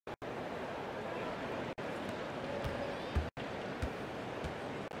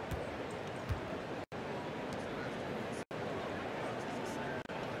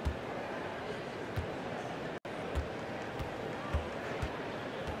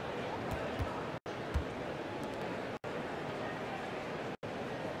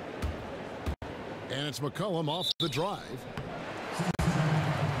And it's McCollum off the drive.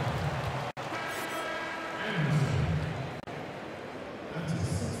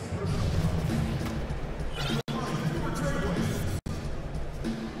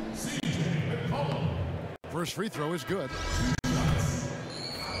 First free throw is good.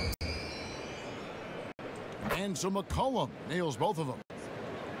 And so McCollum nails both of them.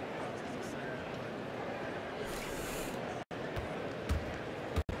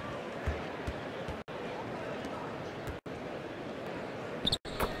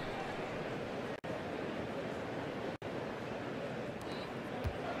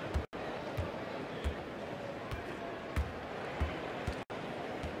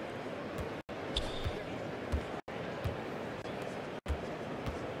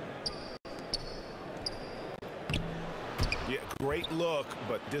 Yeah, great look,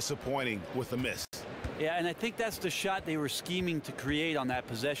 but disappointing with the miss. Yeah, and I think that's the shot they were scheming to create on that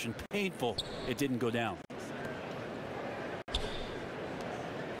possession. Painful it didn't go down.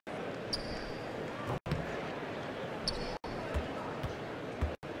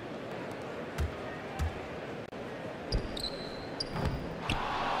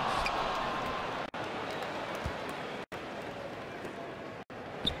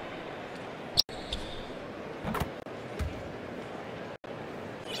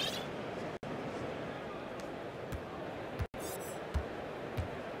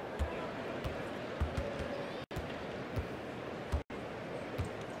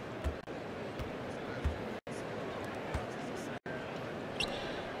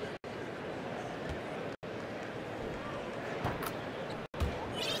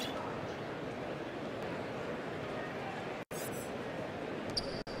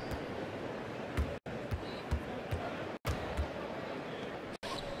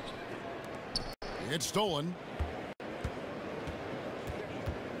 It's stolen.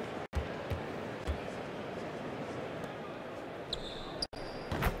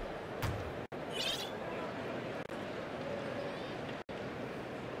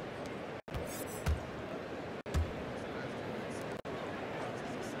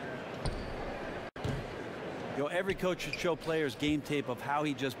 You know, every coach should show players game tape of how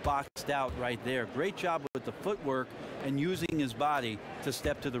he just boxed out right there. Great job with the footwork and using his body to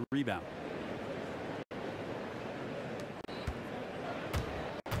step to the rebound.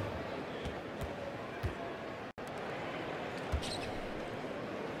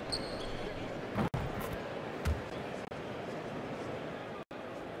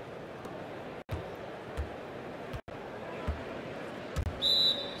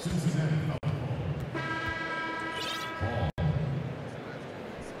 Cincinnati foul ball.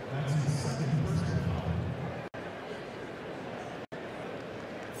 That's his second personal foul.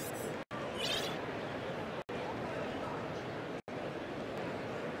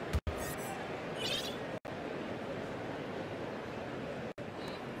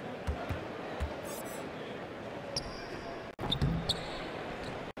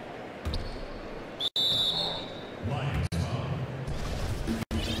 Lions foul.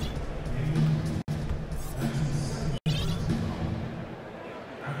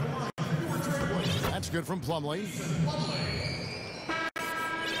 That's good from Plumlee.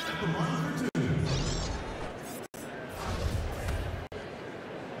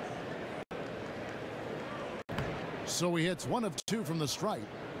 So he hits 1 of 2 from the stripe.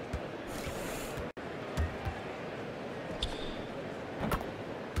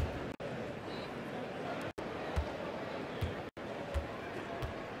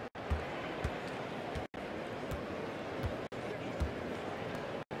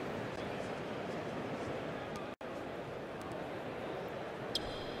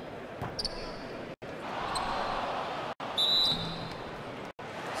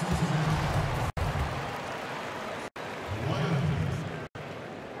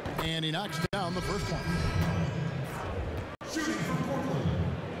 And he knocks down the first one. Shooting for Portland,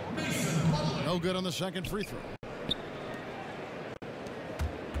 Mason Plumlee. No good on the second free throw.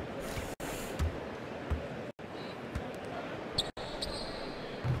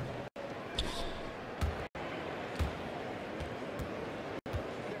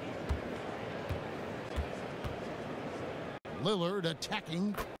 Lillard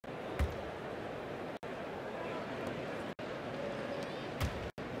attacking.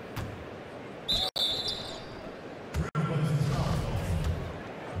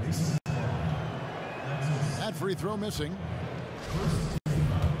 That free throw missing.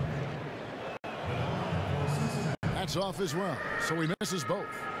 That's off as well, so he misses both.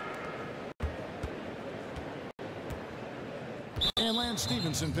 And Lance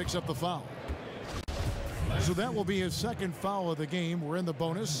Stevenson picks up the foul. So that will be his second foul of the game. We're in the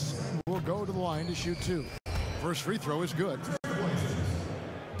bonus. We'll go to the line to shoot 2. First free throw is good.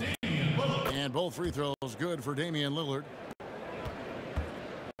 And both free throws good for Damian Lillard.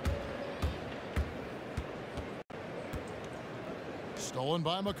 Stolen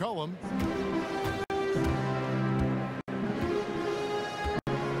by McCollum.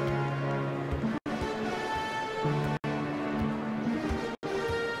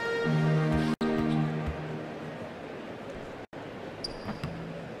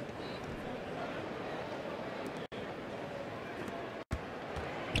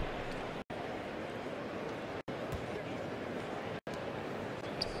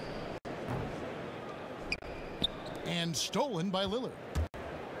 And stolen by Lillard.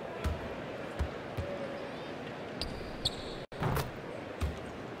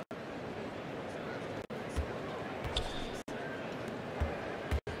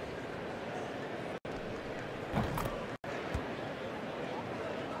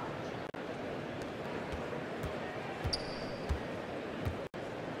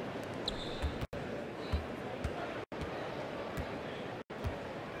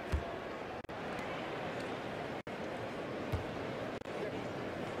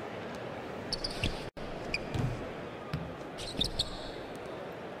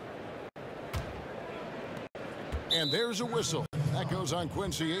 And there's a whistle. That goes on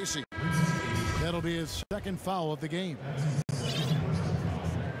Quincy Acey. That'll be his second foul of the game.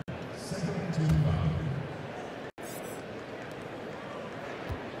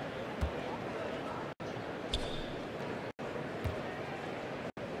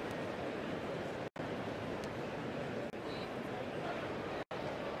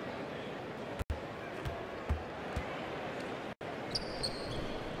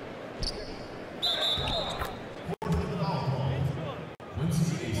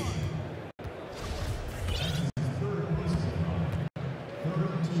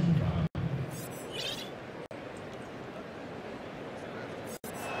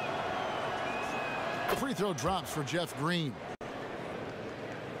 The free throw drops for Jeff Green.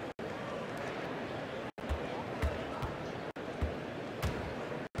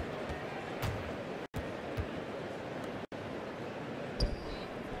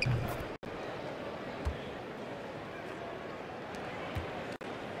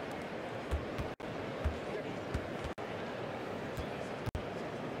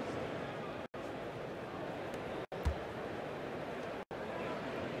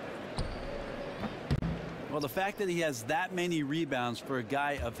 Well, the fact that he has that many rebounds for a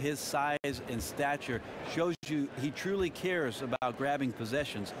guy of his size and stature shows you he truly cares about grabbing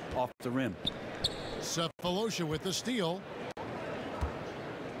possessions off the rim. Cephalosha with the steal.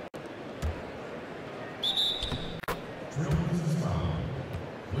 Trailblazers foul.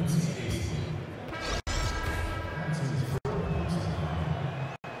 Quincy Acey. That's his first personal foul.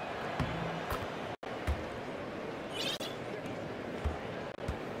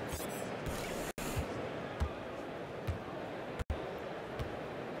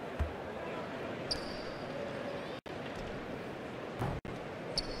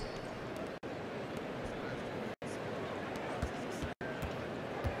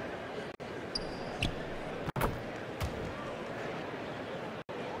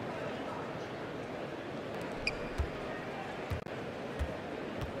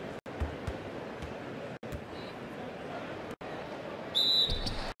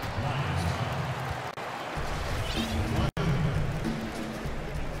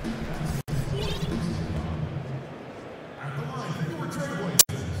 At the line, Game4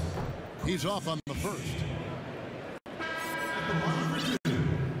 Trailblazers. He's off on the first. At the line for 2.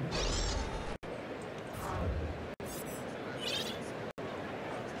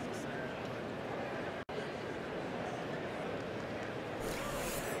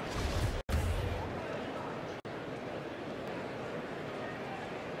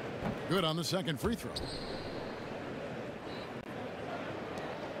 Good on the second free throw.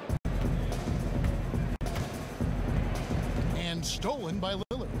 And stolen by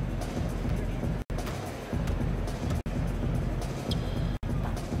Lillard.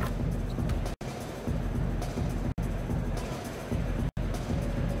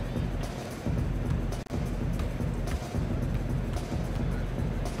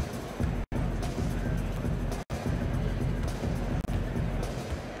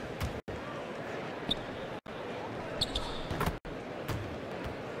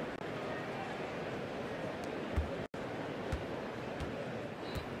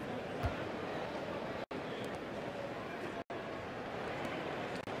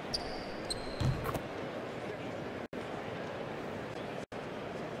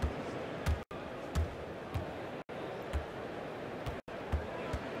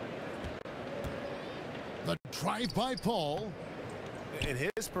 drive by Paul. And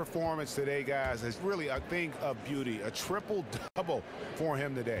his performance today, guys, is really a thing of beauty. A triple-double for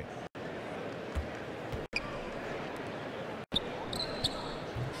him today.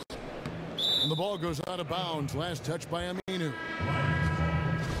 And the ball goes out of bounds. Last touch by Aminu.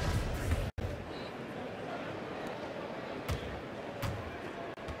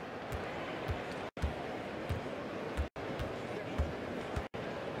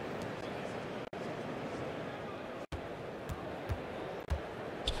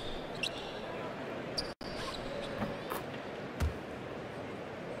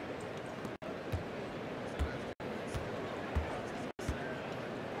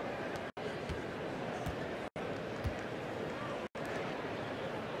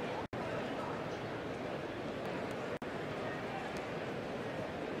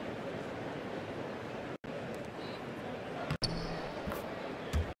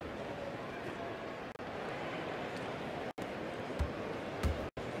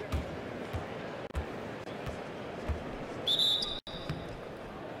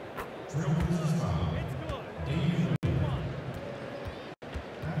 Trailblazers foul. Game 4.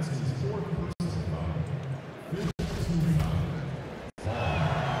 That's his fourth personal foul. Fifth team foul.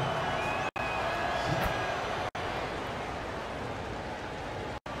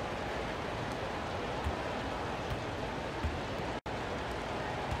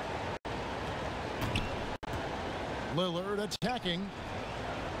 Lillard attacking.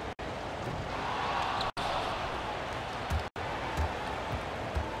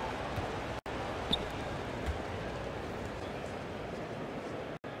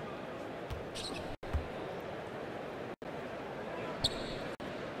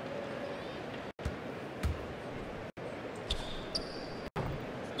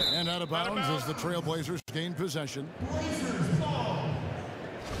 And out of bounds as the Trailblazers gain possession. Blazers ball.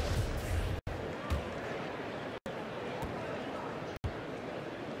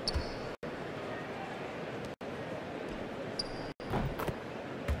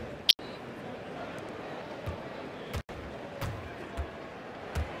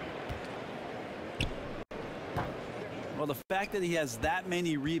 Well, the fact that he has that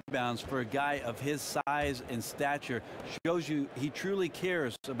many rebounds for a guy of his size and stature shows you he truly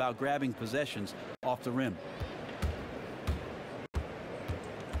cares about grabbing possessions off the rim.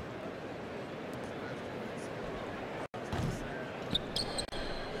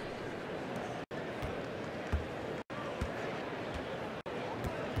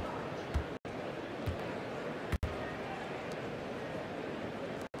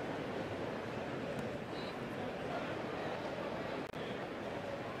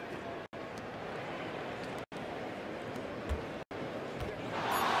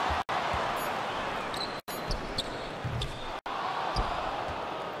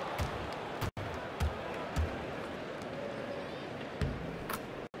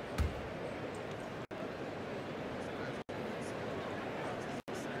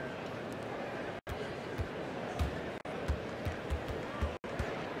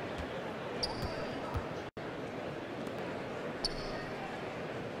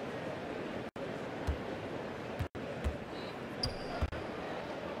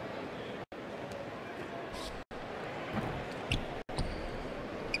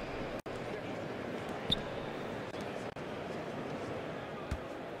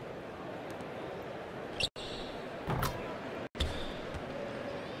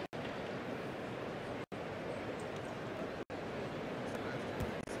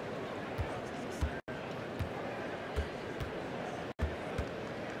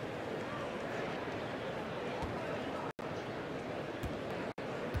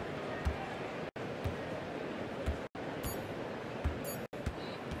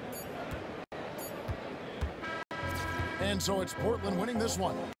 And so it's Portland winning this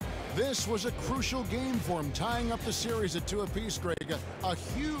one. This was a crucial game for him, tying up the series at 2 apiece, Greg. A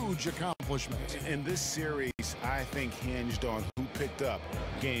huge accomplishment. And this series, I think, hinged on who picked up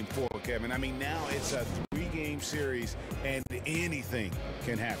Game 4, Kevin. I mean, now it's a 3-game series, and anything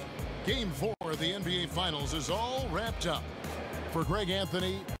can happen. Game 4 of the NBA Finals is all wrapped up. For Greg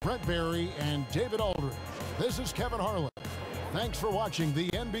Anthony, Brett Barry, and David Aldridge, this is Kevin Harlan. Thanks for watching the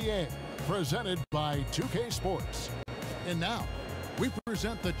NBA, presented by 2K Sports. And now, we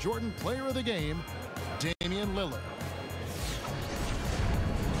present the Jordan Player of the Game, Damian Lillard.